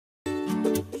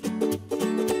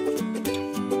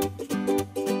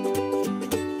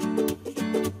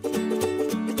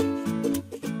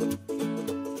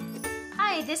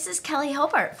is Kelley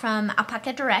Hobart from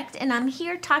Alpaca Direct, and I'm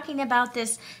here talking about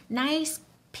this nice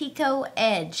Picot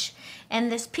Edge. And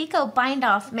this Picot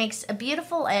Bind-off makes a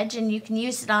beautiful edge, and you can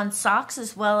use it on socks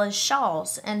as well as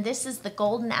shawls. And this is the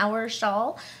Golden Hour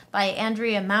Shawl by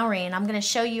Andrea Mowry, and I'm going to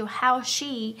show you how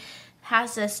she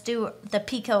has us do the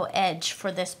Picot Edge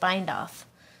for this bind-off.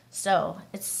 So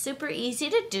it's super easy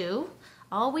to do.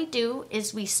 All we do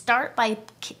is we start by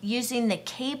using the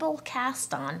cable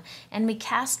cast on, and we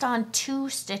cast on 2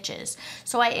 stitches.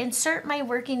 So I insert my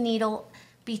working needle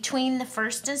between the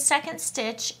first and second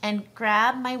stitch and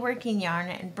grab my working yarn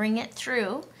and bring it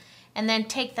through, and then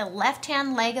take the left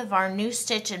hand leg of our new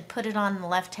stitch and put it on the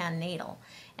left hand needle.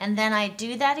 And then I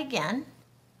do that again,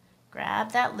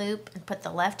 grab that loop and put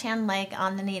the left hand leg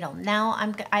on the needle. Now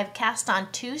I've cast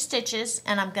on 2 stitches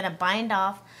and I'm going to bind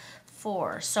off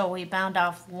 4. So we bound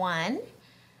off 1,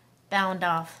 bound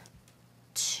off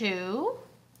 2,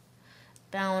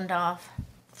 bound off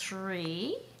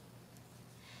 3,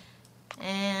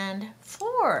 and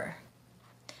 4.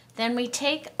 Then we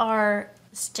take our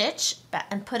stitch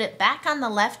and put it back on the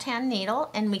left hand needle,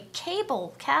 and we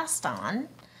cable cast on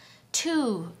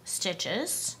 2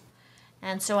 stitches.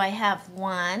 And so I have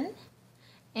 1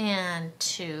 and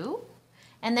 2,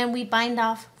 and then we bind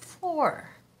off 4.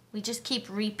 We just keep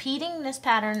repeating this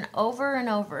pattern over and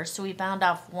over. So we bound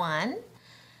off 1,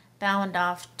 bound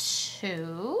off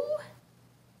 2,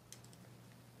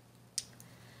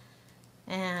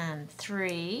 and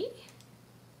 3,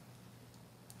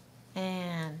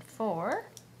 and 4.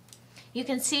 You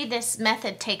can see this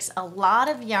method takes a lot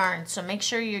of yarn, so make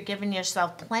sure you're giving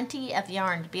yourself plenty of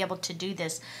yarn to be able to do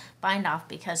this bind off,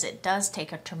 because it does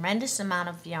take a tremendous amount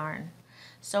of yarn.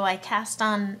 So I cast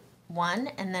on 1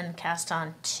 and then cast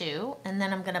on 2, and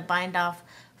then I'm going to bind off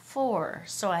 4.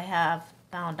 So I have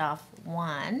bound off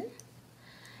 1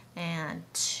 and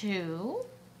 2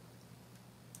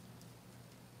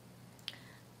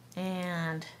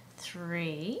 and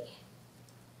 3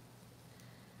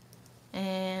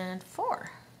 and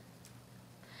 4.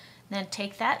 Then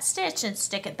take that stitch and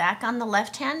stick it back on the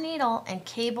left hand needle and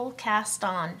cable cast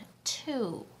on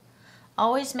 2.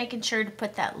 Always making sure to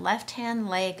put that left hand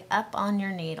leg up on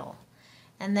your needle.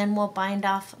 And then we'll bind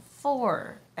off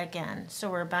 4 again. So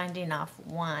we're binding off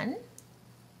 1,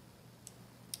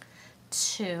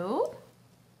 2,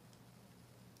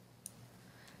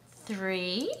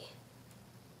 3,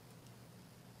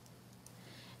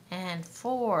 and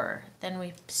 4. Then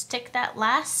we stick that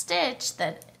last stitch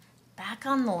back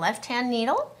on the left hand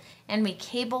needle, and we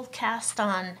cable cast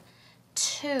on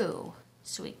 2.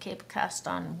 So we cable cast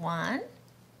on 1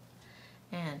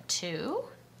 and 2,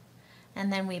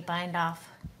 and then we bind off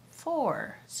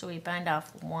 4. So we bind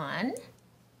off 1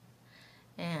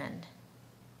 and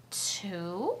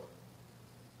 2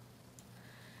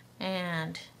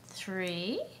 and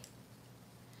 3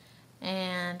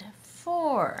 and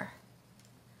 4.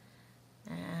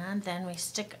 And then we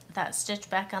stick that stitch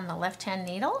back on the left hand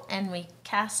needle and we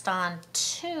cast on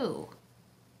 2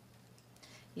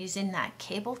 using that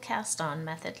cable cast on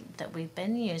method that we've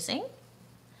been using.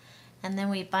 And then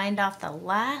we bind off the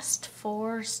last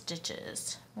 4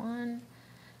 stitches.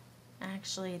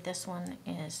 Actually this one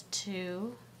is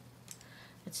 2.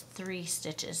 It's 3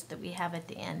 stitches that we have at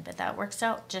the end, but that works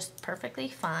out just perfectly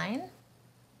fine.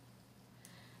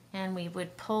 And we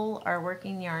would pull our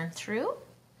working yarn through,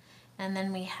 and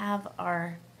then we have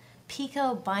our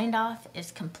Picot bind-off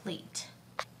is complete.